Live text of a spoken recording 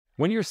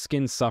When your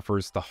skin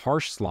suffers the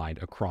harsh slide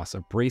across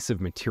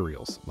abrasive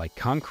materials like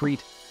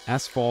concrete,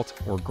 asphalt,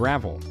 or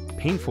gravel,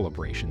 painful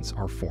abrasions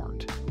are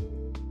formed.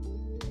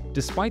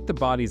 Despite the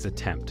body's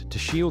attempt to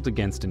shield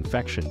against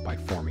infection by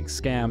forming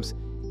scabs,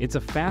 it's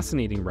a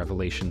fascinating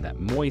revelation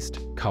that moist,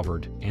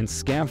 covered, and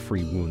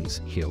scab-free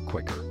wounds heal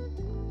quicker.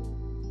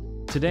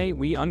 Today,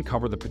 we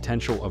uncover the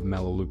potential of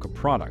Melaleuca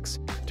products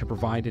to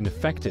provide an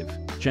effective,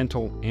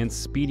 gentle, and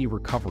speedy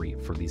recovery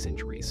for these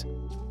injuries.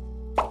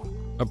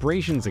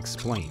 Abrasions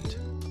explained.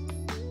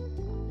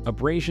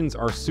 Abrasions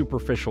are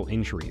superficial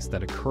injuries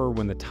that occur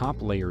when the top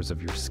layers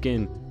of your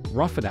skin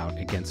rough it out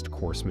against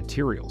coarse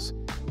materials,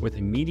 with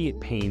immediate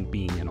pain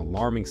being an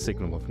alarming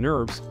signal of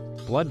nerves,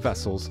 blood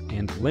vessels,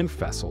 and lymph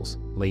vessels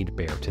laid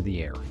bare to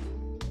the air.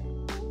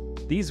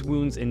 These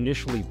wounds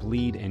initially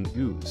bleed and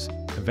ooze,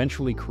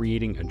 eventually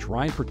creating a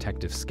dry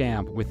protective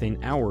scab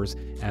within hours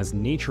as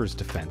nature's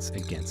defense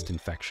against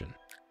infection.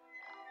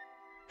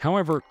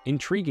 However,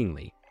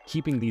 intriguingly,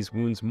 keeping these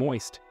wounds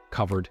moist,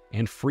 covered,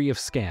 and free of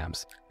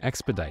scabs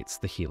expedites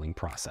the healing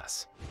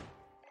process.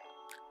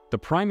 The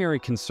primary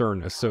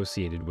concern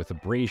associated with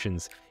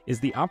abrasions is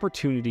the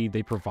opportunity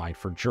they provide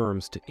for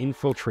germs to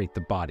infiltrate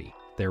the body,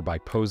 thereby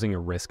posing a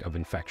risk of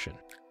infection.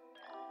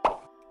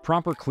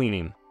 Proper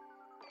cleaning.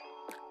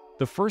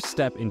 The first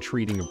step in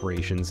treating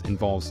abrasions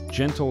involves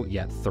gentle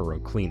yet thorough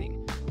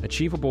cleaning,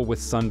 achievable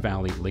with Sun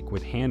Valley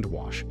liquid hand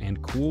wash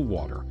and cool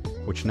water,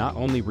 which not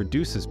only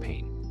reduces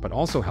pain, but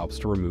also helps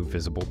to remove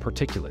visible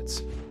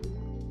particulates.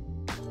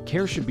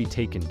 Care should be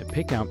taken to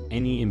pick out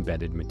any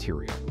embedded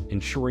material,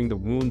 ensuring the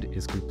wound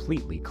is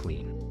completely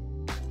clean.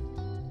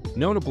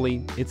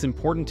 Notably, it's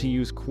important to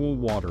use cool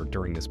water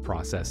during this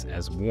process,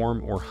 as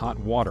warm or hot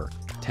water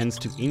tends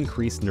to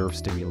increase nerve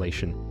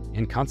stimulation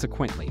and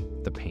consequently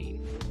the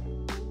pain.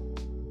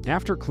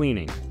 After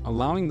cleaning,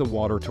 allowing the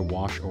water to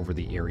wash over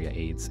the area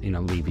aids in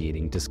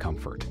alleviating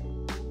discomfort.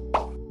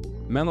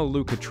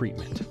 Melaleuca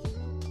treatment.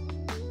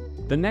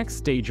 The next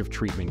stage of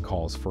treatment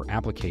calls for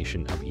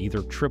application of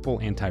either triple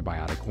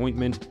antibiotic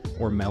ointment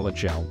or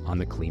Melagel on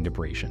the cleaned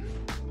abrasion.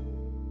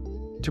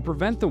 To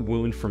prevent the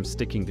wound from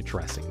sticking to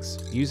dressings,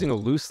 using a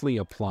loosely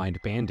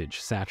applied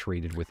bandage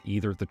saturated with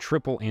either the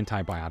triple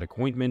antibiotic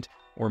ointment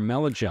or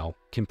Melagel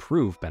can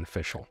prove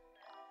beneficial.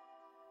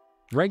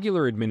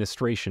 Regular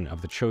administration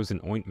of the chosen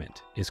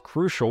ointment is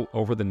crucial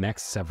over the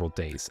next several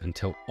days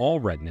until all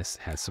redness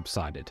has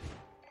subsided.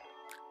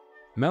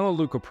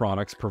 Melaleuca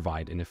products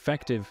provide an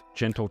effective,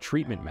 gentle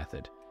treatment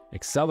method,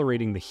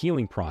 accelerating the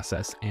healing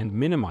process and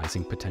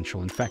minimizing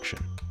potential infection.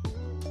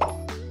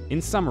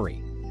 In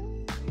summary,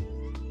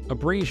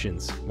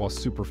 abrasions, while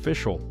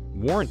superficial,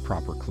 warrant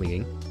proper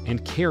cleaning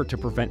and care to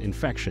prevent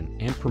infection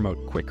and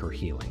promote quicker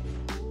healing.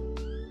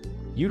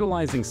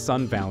 Utilizing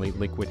Sun Valley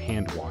liquid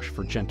hand wash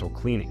for gentle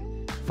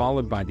cleaning,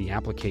 followed by the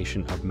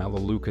application of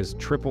Melaleuca's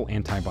triple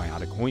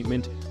antibiotic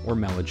ointment or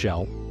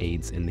Melagel,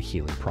 aids in the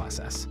healing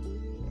process.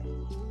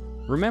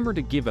 Remember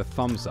to give a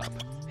thumbs up,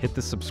 hit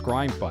the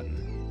subscribe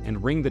button,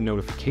 and ring the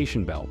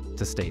notification bell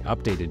to stay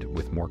updated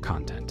with more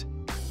content.